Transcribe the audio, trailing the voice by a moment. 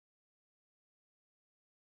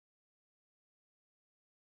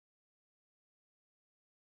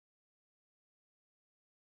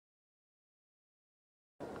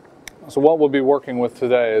So what we'll be working with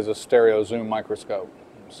today is a stereo zoom microscope.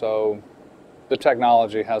 So the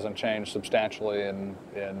technology hasn't changed substantially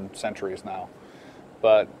in centuries now.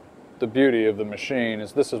 But the beauty of the machine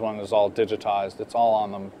is this is one that's all digitized. It's all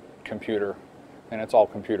on the computer, and it's all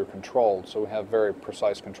computer controlled. So we have very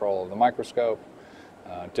precise control of the microscope,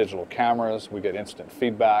 digital cameras. We get instant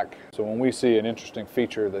feedback. So when we see an interesting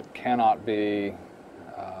feature that cannot be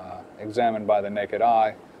examined by the naked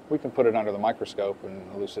eye, we can put it under the microscope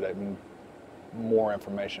and elucidate more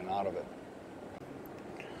information out of it.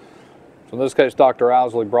 So in this case, Dr.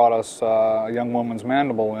 Owsley brought us a young woman's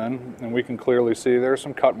mandible in, and we can clearly see there's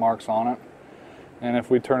some cut marks on it. And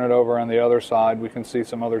if we turn it over on the other side, we can see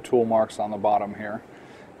some other tool marks on the bottom here.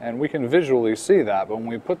 And we can visually see that, but when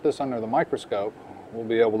we put this under the microscope, we'll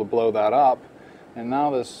be able to blow that up. And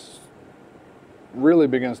now this really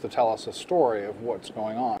begins to tell us a story of what's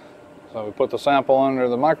going on. So we put the sample under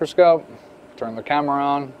the microscope, turn the camera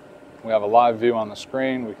on, we have a live view on the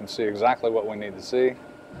screen, we can see exactly what we need to see.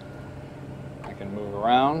 I can move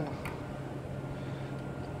around,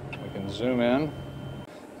 we can zoom in,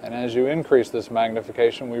 and as you increase this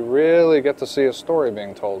magnification, we really get to see a story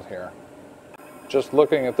being told here. Just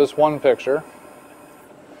looking at this one picture,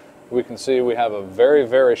 we can see we have a very,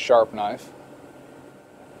 very sharp knife.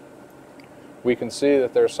 We can see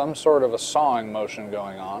that there's some sort of a sawing motion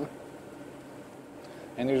going on.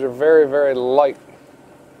 And these are very, very light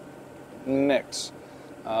nicks,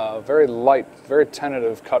 very light, very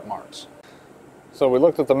tentative cut marks. So we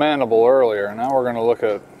looked at the mandible earlier, and now we're going to look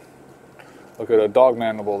at a dog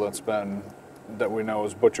mandible that we know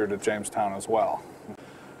is butchered at Jamestown as well.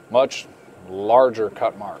 Much larger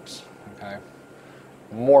cut marks, okay?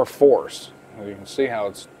 More force. You can see how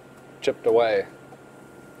it's chipped away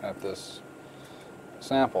at this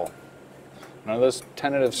sample. Now this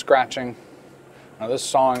tentative scratching, now this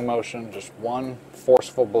sawing motion, just one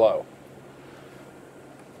forceful blow.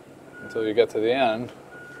 Until you get to the end,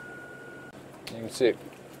 you can see it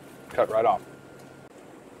cut right off.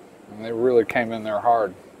 And they really came in there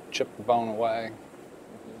hard, chipped the bone away.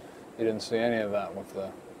 You didn't see any of that with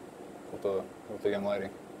the young lady.